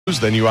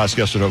Then you ask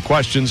yes or no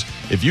questions.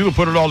 If you can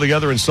put it all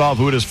together and solve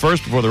who it is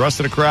first before the rest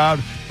of the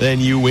crowd, then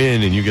you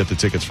win and you get the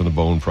tickets from the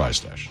Bone Prize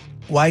Stash.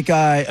 White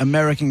guy,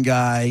 American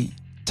guy,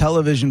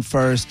 television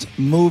first,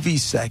 movie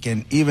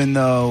second, even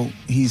though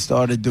he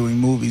started doing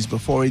movies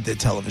before he did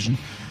television.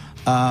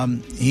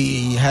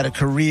 He had a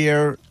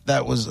career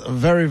that was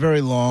very,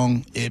 very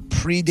long. It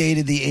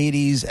predated the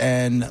 80s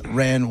and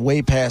ran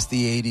way past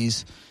the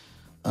 80s,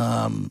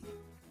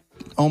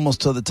 almost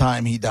till the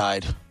time he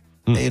died.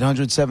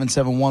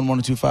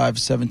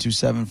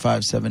 800-771-1025,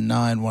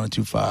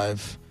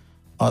 727-579-1025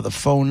 are the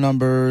phone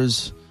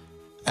numbers.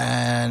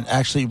 And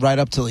actually, right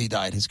up till he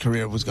died. His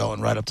career was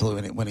going right up till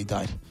when he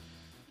died.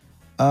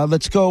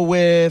 Let's go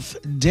with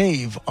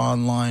Dave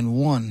on line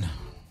 1.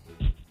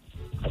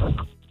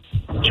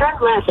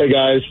 Hey,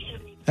 guys.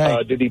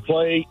 Hey. Did he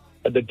play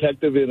a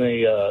detective in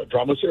a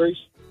drama series?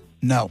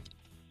 No.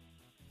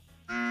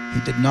 He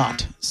did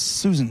not.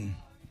 Susan.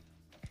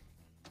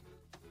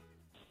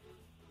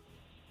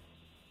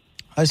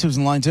 Hi,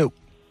 Susan, line 2.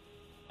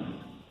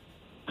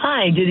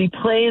 Hi, did he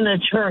play an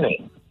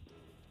attorney?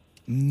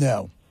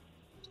 No.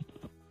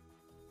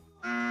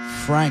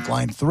 Frank,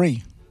 line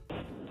 3.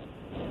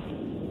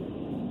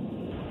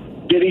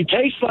 Did he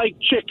taste like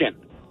chicken?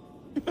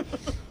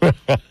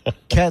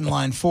 Ken,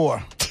 line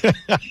 4.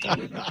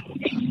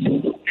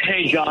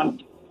 Hey,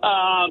 John.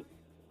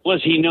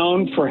 Was he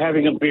known for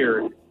having a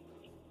beard?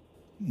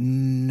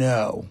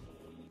 No.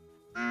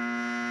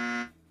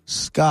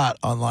 Scott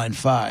on line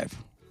 5.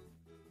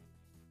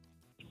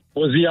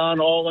 Was he on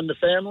All in the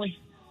Family?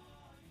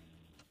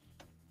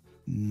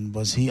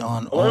 Was he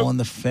on All in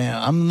the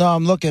Family?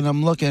 I'm looking.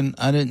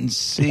 I didn't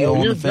see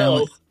All in the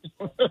Family.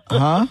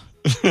 Huh?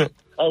 I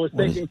was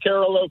thinking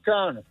Carol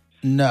O'Connor.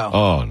 No.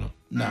 Oh,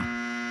 no.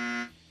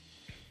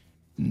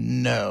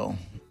 No.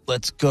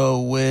 Let's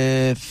go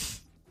with,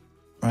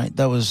 right,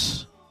 that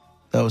was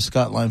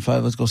Scott line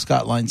 5. Let's go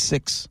Scott line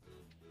 6.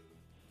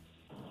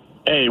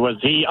 Hey, was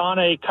he on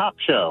a cop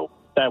show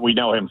that we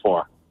know him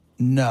for?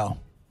 No.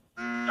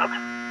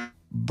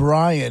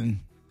 Brian,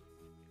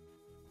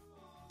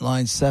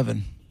 line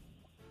 7.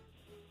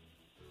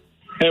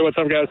 Hey, what's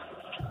up, guys?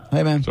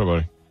 Hey, man. What's up,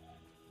 buddy?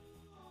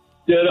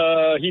 Did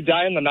he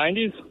die in the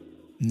 90s?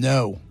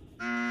 No.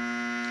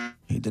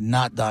 He did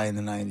not die in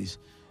the 90s.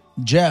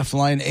 Jeff,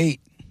 line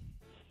 8.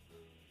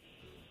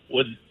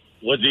 Was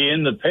he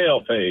in the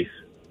Pale Face?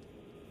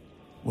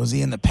 Was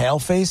he in the Pale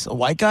Face? A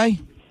white guy?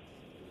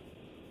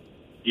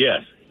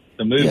 Yes,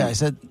 the movie. Yeah, I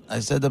said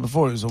that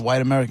before. He was a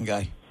white American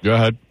guy. Go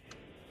ahead.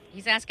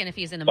 He's asking if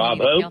he's in the Bob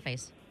movie Hope?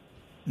 Paleface.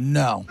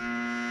 No.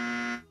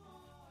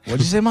 What'd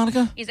you say,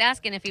 Monica? He's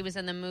asking if he was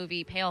in the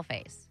movie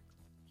Paleface.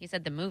 He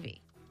said the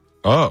movie.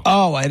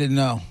 Oh, I didn't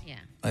know. Yeah.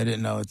 I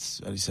didn't know.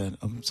 It's what he said.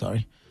 I'm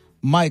sorry.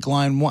 Mike,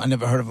 line 1. I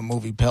never heard of a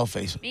movie,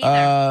 Paleface. Me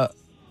either.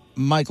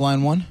 Mike,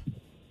 line 1.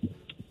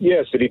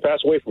 Yes. Did he pass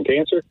away from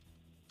cancer?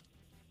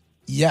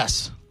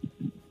 Yes.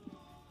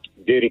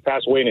 Did he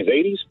pass away in his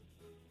 80s?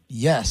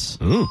 Yes.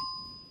 Ooh.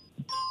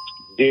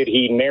 Did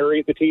he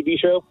narrate the TV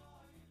show?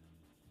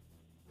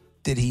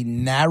 Did he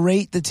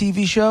narrate the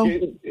TV show?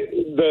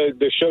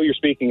 The show you're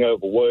speaking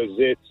of, was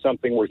it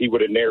something where he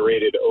would have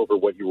narrated over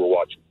what you were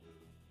watching?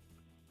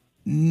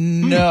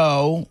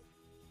 No.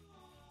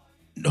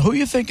 Who are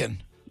you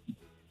thinking?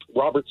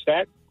 Robert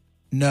Stack?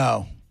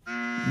 No.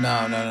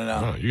 No.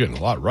 Oh, you're getting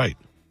a lot right.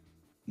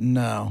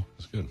 No.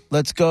 That's good.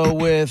 Let's go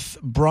with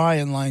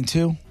Brian, line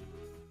 2.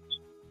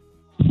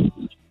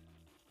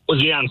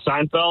 Was he on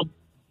Seinfeld?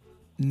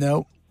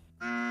 Nope.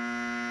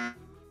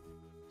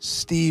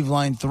 Steve,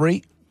 line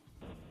 3.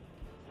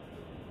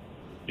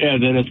 Yeah,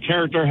 did his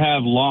character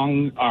have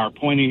long or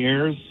pointy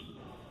ears?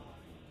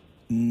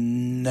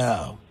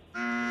 No.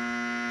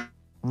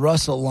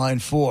 Russell, line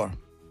 4.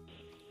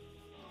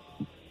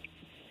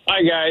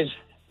 Hi, guys.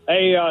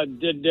 Hey,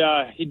 did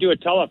he do a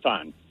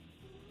telethon?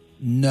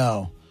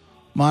 No.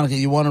 Monica,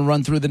 you want to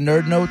run through the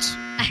nerd notes?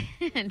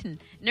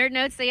 Nerd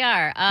notes they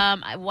are.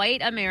 A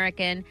white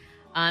American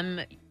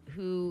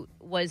who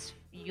was,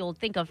 you'll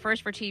think of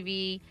first for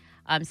TV,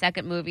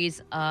 second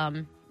movies.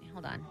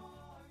 Hold on.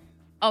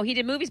 Oh, he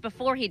did movies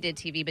before he did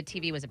TV, but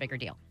TV was a bigger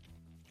deal.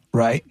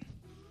 Right.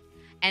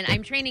 And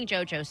I'm training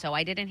JoJo, so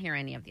I didn't hear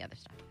any of the other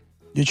stuff.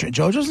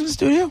 JoJo's in the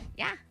studio?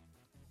 Yeah.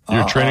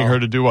 You're training her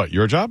to do what?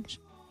 Your job?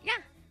 Yeah.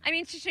 I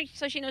mean,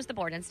 so she knows the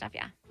board and stuff,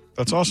 yeah.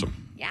 That's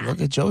awesome. Yeah. Look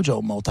at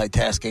JoJo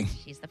multitasking.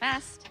 She's the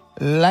best.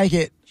 Like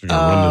it. She's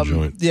gonna run the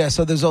joint. Yeah,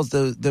 so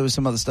there was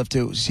some other stuff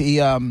too. She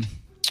long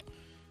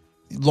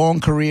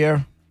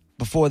career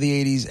before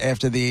the 80s,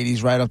 after the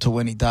 80s, right up to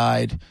when he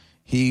died.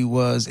 He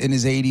was in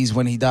his 80s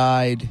when he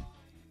died.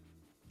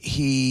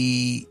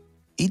 He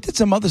did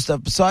some other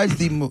stuff besides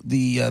the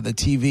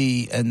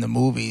TV and the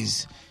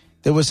movies.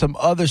 There was some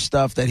other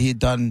stuff that he had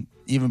done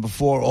even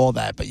before all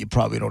that, but you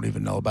probably don't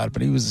even know about it.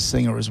 But he was a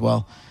singer as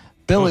well.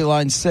 Billy,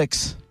 line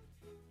 6.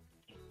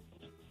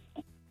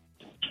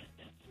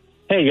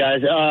 Hey,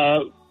 guys.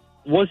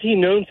 Was he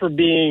known for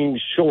being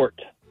short?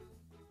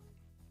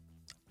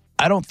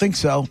 I don't think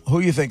so. Who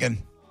are you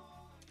thinking?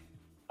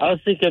 I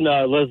was thinking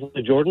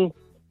Leslie Jordan.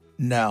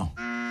 No.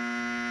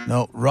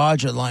 No,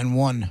 Roger, line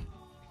 1.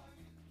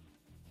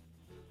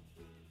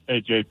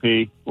 Hey,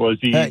 JP, was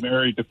he Hey.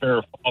 married to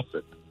Farrah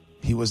Fawcett?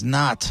 He was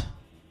not.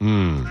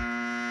 Hmm.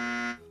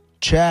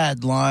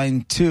 Chad,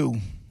 line 2.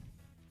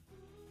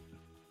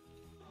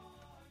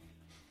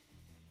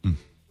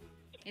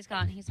 He's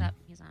gone. He's up.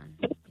 He's on.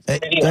 Hey,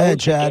 Did he go ahead,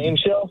 host a Chad. game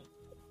show?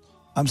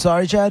 I'm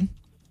sorry, Chad?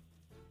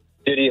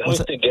 Did he What's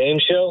host a game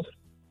show?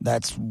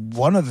 That's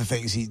one of the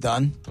things he's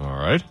done. All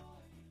right.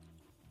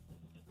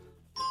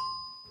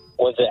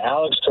 Was it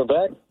Alex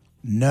Trebek?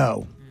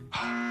 No.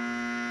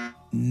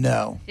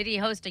 No. Did he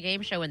host a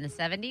game show in the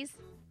 70s?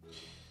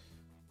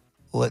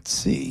 Let's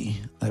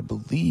see. I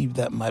believe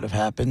that might have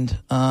happened.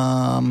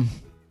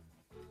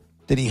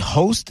 Did he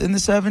host in the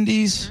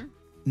 70s?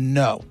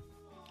 No.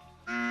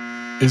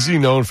 Is he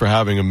known for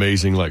having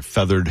amazing, like,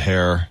 feathered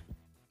hair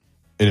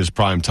in his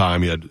prime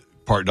time? He had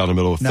part down the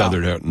middle with No.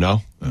 feathered hair.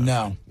 No? No.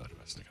 Not what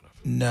I was thinking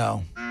of.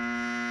 No.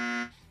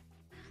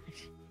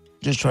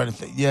 Just trying to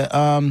think.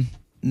 Yeah.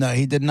 No,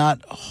 he did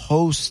not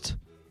host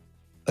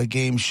a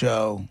game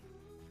show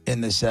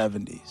in the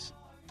 70s.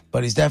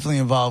 But he's definitely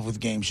involved with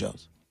game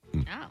shows.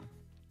 Oh.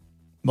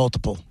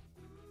 Multiple.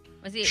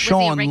 Was he a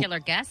Sean- regular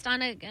guest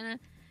on a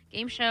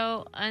game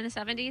show in the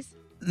 70s?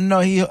 No,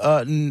 he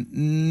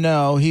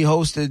no, he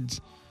hosted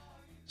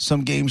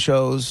some game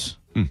shows.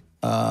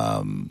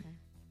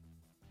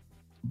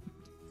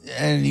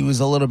 And he was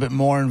a little bit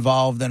more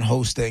involved than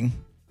hosting.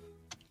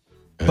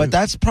 But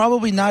that's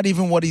probably not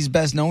even what he's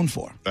best known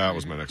for. That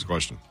was my next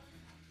question.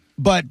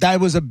 But that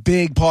was a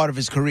big part of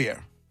his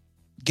career.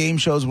 Game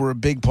shows were a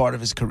big part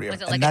of his career.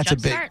 Was it like and a that's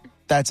jump big start?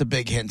 that's a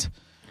big hint.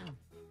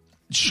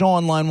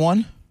 Sean, line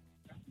 1.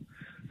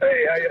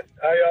 Hey,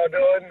 how y'all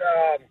doing?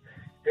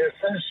 His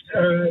first,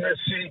 let's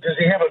see, does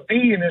he have a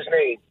B in his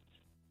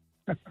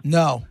name?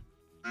 No.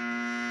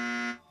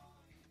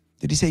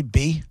 Did he say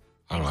B?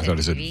 I don't know. I thought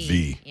he said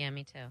V. Yeah,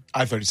 me too.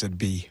 I thought he said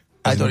B.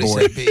 I as in thought he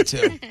boy. said B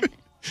too.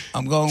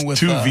 I'm going with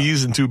 2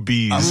 V's and 2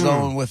 B's. I'm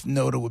going with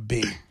no to a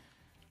B.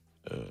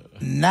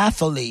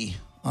 Nathalie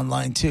on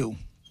line 2.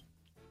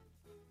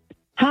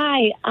 Hi,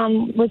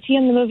 was he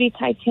in the movie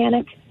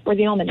Titanic or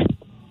The Omen?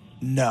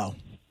 No.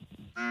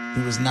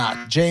 He was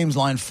not. James,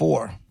 line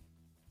 4.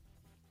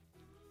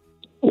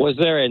 Was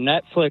there a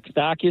Netflix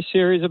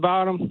docuseries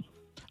about him?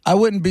 I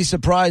wouldn't be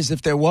surprised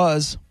if there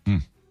was. Who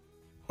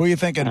are you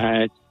thinking?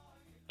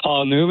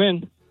 Paul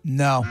Newman?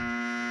 No.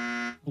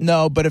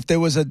 No, but if there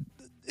was a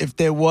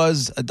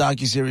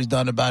docuseries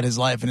done about his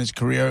life and his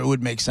career, it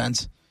would make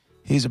sense.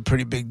 He's a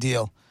pretty big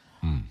deal.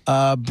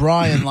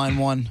 Brian, line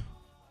 1.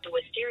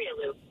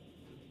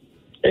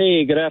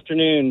 Hey, good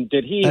afternoon.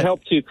 Did he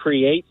help to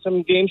create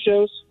some game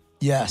shows?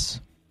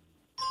 Yes.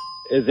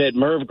 Is it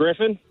Merv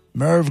Griffin?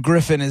 Merv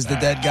Griffin is the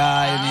dead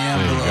guy in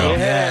the envelope.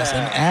 Yes.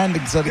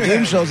 And so the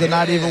game shows are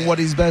not even what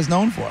he's best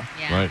known for.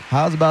 Yeah. Right.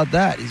 How's about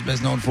that? He's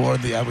best known for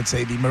the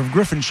Merv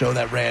Griffin show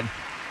that ran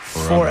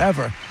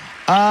forever.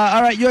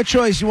 All right, your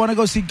choice. You want to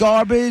go see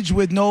Garbage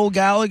with Noel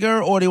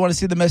Gallagher, or do you want to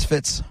see the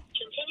Misfits?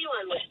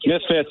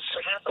 Misfits.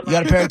 You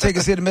got a pair of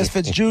tickets to see the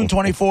Misfits June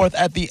 24th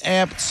at the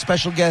AMP.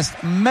 Special guest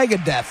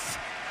Megadeth.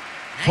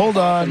 Hold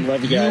on.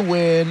 Love you You guys.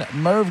 win.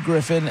 Merv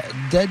Griffin,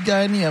 dead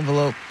guy in the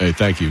envelope. Hey,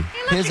 thank you.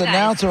 His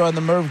announcer on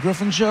the Merv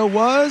Griffin show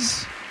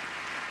was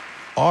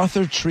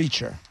Arthur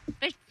Treacher.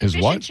 His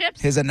Fish what? and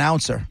chips? His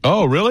announcer.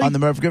 Oh, really? On the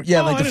Merv Griffin.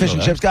 Yeah, Oh, like I the didn't fish know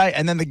and that. chips guy.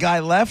 And then the guy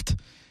left,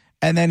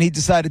 and then he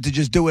decided to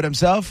just do it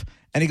himself.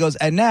 And he goes,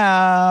 and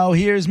now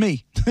here's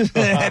me.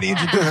 And he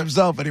introduced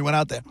himself, and he went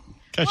out there.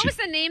 What was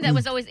the name that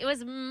was always? It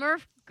was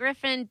Merv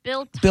Griffin,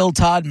 Bill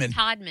Todman.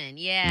 Todman,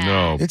 yeah.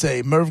 No. It's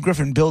a Merv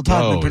Griffin, Bill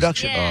Todman No,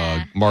 production.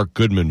 Yeah. Mark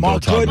Goodman.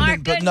 Mark Bill Todman. Goodman.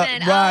 Mark but no-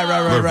 Goodman. right.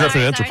 Merv Griffin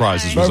sorry,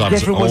 Enterprises sorry. was Merv on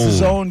his Griffin was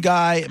his own. own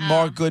guy.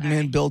 Mark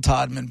Goodman, Bill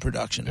Todman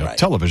production. Yeah, Right.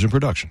 television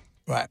production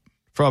Right.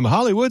 from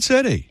Hollywood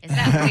City. Is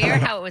that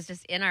weird how it was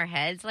just in our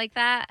heads like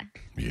that?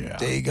 Yeah.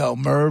 There you go.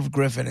 Merv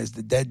Griffin is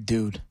the dead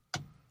dude.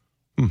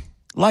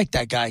 Like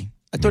that guy.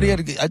 I thought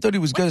I thought he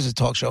was good as a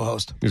talk show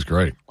host. He's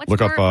great. What's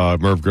Look up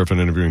Merv Griffin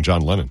interviewing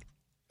John Lennon.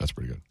 That's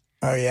pretty good.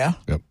 Oh yeah.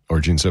 Yep. Or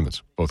Gene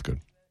Simmons. Both good.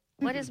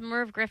 What is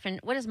Merv Griffin?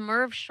 What is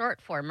Merv short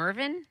for?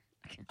 Mervin?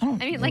 I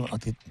don't I mean, like, know.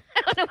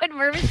 I don't know what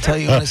Mervin. I'll tell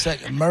you in a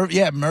second.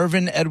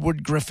 Mervyn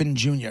Edward Griffin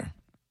Jr.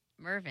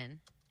 Mervin.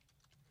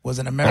 was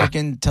an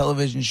American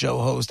television show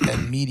host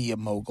and media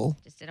mogul.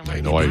 Just didn't I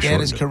want know I He began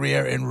his shortened it.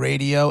 career in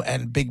radio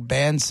and big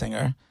band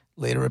singer,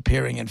 later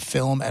appearing in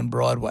film and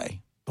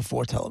Broadway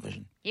before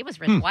television. He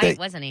was Rich White,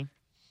 wasn't he?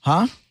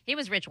 Huh? He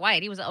was Rich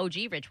White. He was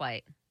OG Rich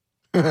White.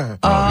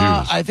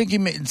 I think he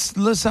made.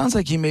 Sounds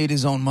like he made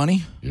his own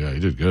money. Yeah,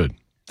 he did good.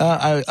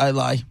 I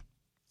lie.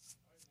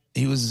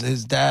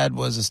 His dad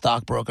was a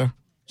stockbroker,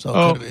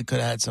 so it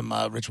could have had some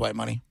Rich White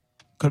money.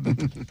 Could have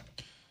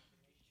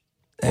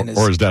been.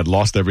 Or his dad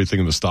lost everything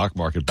in the stock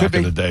market back Could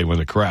in be. the day when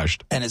it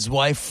crashed. And his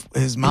wife,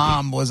 his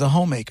mom, was a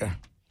homemaker.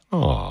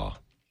 Oh,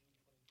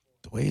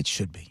 The way it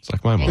should be. it's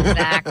like my mom.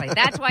 Exactly.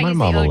 That's why My he's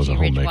the mama OG was a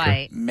Rich homemaker.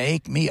 White.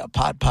 Make me a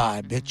pot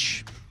pie,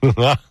 bitch.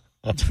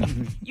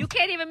 You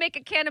can't even make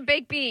a can of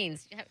baked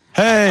beans.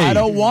 Hey, I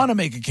don't want to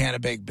make a can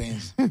of baked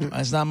beans.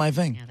 That's not my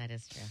thing. Yeah, that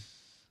is true.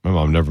 My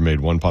mom never made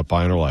one pot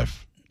pie in her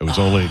life. It was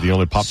the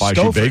only pot pie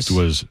Stouffer's. she baked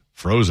was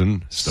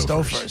frozen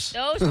Stouffer's.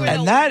 Those were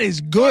And the that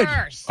is good.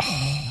 worst.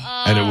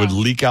 And it would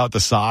leak out the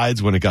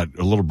sides when it got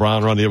a little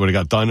brown around the end. When it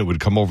got done, it would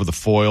come over the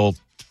foil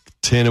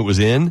tin it was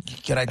in.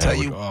 Can I tell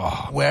you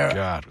where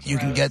God, you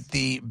can get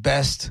the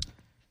best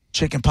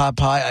chicken pot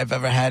pie I've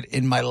ever had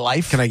in my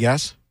life? Can I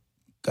guess?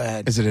 Go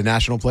ahead. Is it a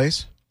national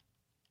place?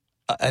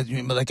 You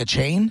mean like a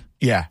chain?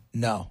 Yeah.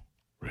 No.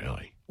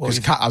 Really? What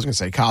I was going to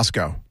say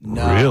Costco.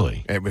 No.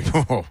 Really?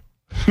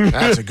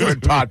 That's a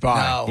good pot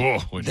pie. No.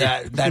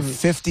 That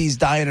 50s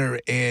diner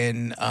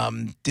in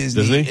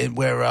Disney?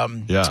 Where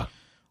Yeah.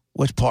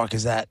 which park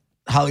is that?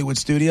 Hollywood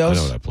Studios?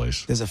 I know that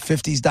place. There's a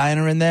 50s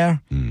diner in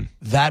there.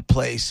 That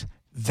place,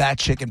 that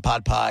chicken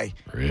pot pie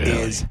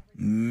is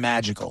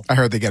magical. I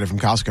heard they get it from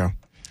Costco.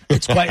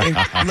 It's quite.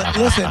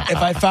 Listen, if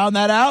I found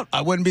that out,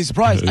 I wouldn't be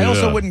surprised. I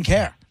also wouldn't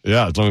care.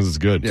 Yeah, as long as it's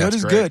good. Good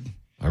is good.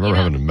 I remember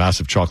having a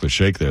massive chocolate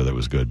shake there that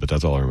was good, but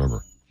that's all I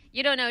remember.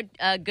 You don't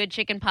know good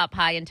chicken pot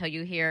pie until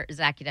you hear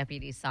Zach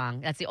Deputy's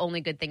song. That's the only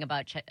good thing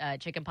about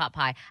chicken pot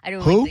pie. I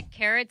don't like the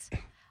carrots.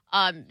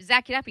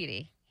 Zach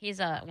Deputy. He's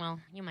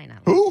you might not.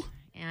 Who?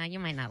 Yeah, you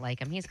might not like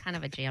him. He's kind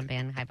of a jam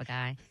band type of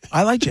guy.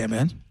 I like jam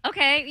band.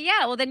 Okay,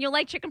 yeah. Well, then you'll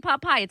like chicken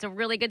pot pie. It's a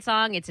really good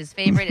song. It's his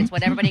favorite. It's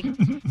what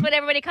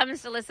everybody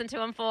comes to listen to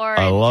him for.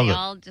 I love they it.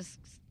 all just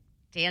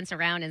dance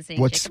around and sing.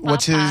 What's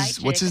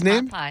his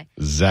name?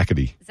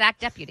 Zackety. Zach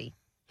Deputy.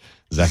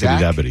 Zackety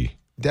Dabbity.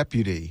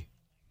 Deputy.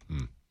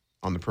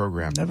 On the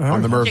program. Never heard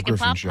on the of him. Merv Chicken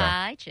Griffin pot show.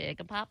 pie.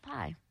 Chicken pot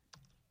pie.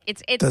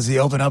 It's. Does he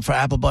open up for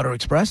Apple Butter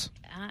Express?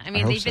 I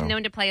mean, they've been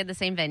known to play at the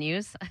same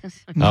venues.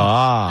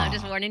 Ah. I'm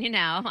just warning you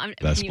now.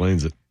 That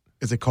explains it.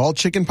 Is it called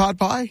chicken pot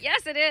pie?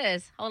 Yes, it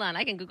is. Hold on,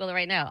 I can Google it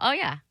right now. Oh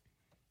yeah.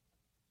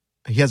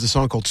 He has a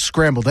song called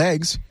Scrambled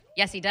Eggs.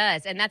 Yes, he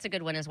does, and that's a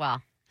good one as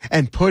well.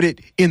 And Put It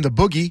in the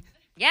Boogie.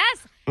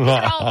 Yes, these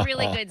are all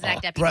really good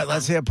Zach Deputy. Right,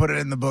 let's hear Put It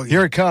in the Boogie.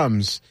 Here it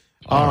comes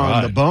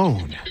on the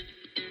bone.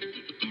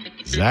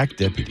 Zach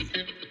Deputy.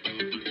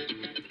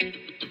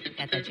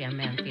 Got that jam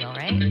man feel,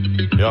 right?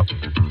 Yep.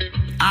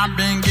 I've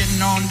been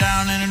getting on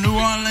down in New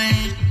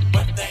Orleans,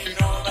 but they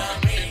know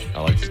about me.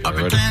 I like this guy Up in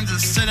already.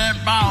 Kansas City,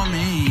 about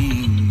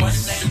me. What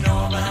they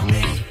know about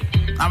me.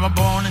 I was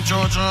born in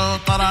Georgia,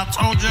 thought I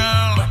told you.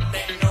 What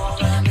they know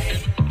about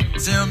me.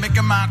 Still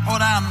making my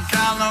quota out in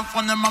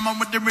California, mama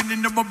with the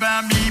reading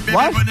about me. Baby,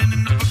 What? put it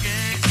in the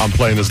boogie. I'm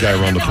playing this guy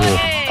around the pool.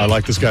 I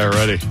like this guy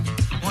already.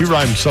 He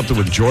rhymed something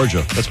with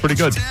Georgia. That's pretty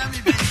good.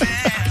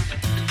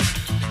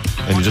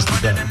 And he just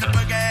did that.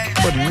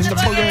 Put It in the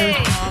Boogie.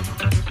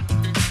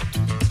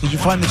 Did you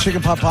find the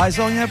chicken pot pie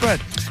song yet, Brett?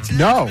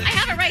 No. I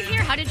have it right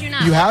here. How did you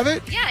not? You have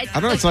it? Yeah. I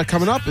don't know. It's not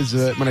coming up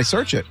when I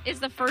search it. It's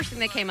the first thing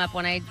that came up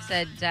when I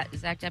said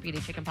Zach Deputy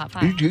Chicken Pot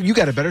Pie. You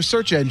got a better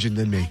search engine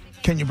than me.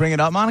 Can you bring it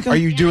up, Monica? Are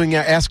you doing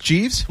Ask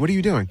Jeeves? What are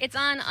you doing? It's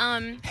on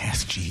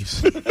Ask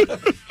Jeeves.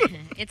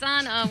 It's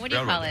on what do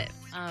you call it?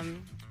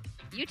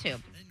 YouTube.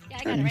 Yeah,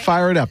 I got it right.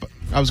 Fire it up.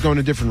 I was going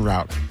a different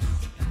route.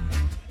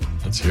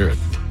 Let's hear it.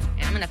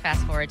 Yeah, I'm gonna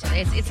fast forward to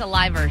it. It's a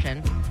live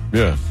version.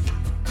 Yeah.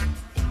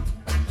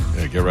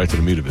 Yeah, get right to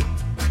the meat of it.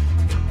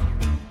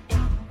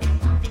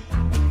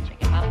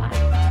 Chicken pot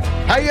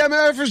pie. How you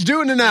MFers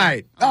doing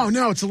tonight? Oh,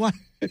 no, it's a lie.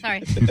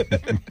 Sorry.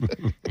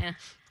 Yeah.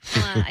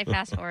 I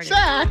fast forwarded.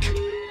 Zach!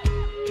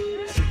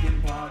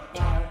 Chicken pot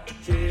pie.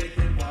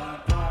 Chicken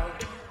pot pie.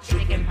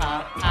 Chicken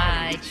pot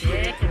pie.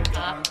 Chicken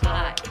pot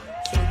pie.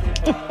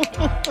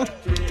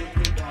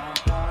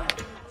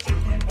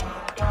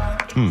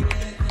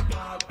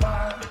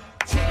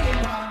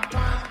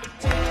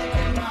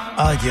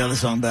 I like the other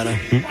song better.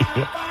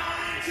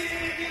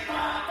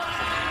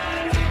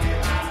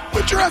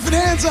 Put your effing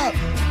hands up.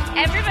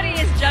 Everybody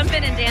is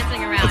jumping and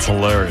dancing around. That's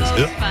hilarious. It's so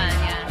Yeah. fun,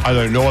 yeah. Are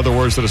there no other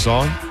words to the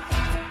song?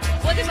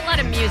 Well, there's a lot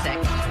of music,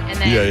 and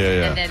then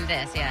Yeah. and then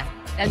this, yeah.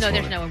 That's No,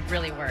 there's funny. no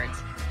really words.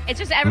 It's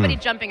just everybody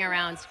jumping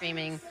around,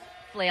 screaming,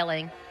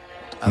 flailing.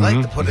 I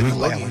like to put it in the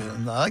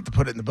boogie. I like to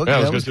put it in the boogie. Yeah,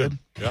 that that was was good.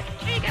 good. Yeah.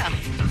 There you go.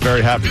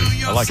 Very happy.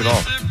 I like it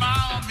all.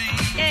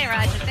 Yay,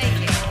 Roger. Thank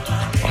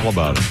you. All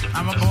about it.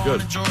 I was It's born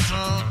good. in Georgia,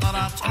 thought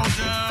I told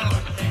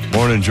you.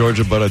 Born in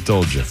Georgia, but I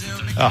told you.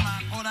 Ah.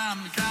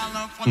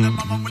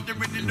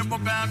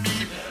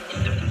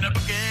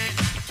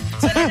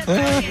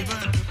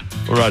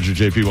 Well, Roger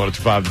JP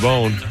 1025 The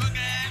Bone,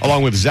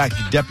 along with Zach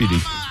Deputy.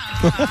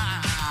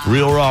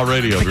 Real Raw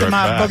Radio. Be right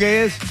My back.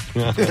 boogie is.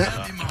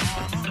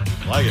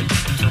 Like it.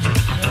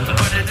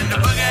 Put it in the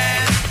boogie.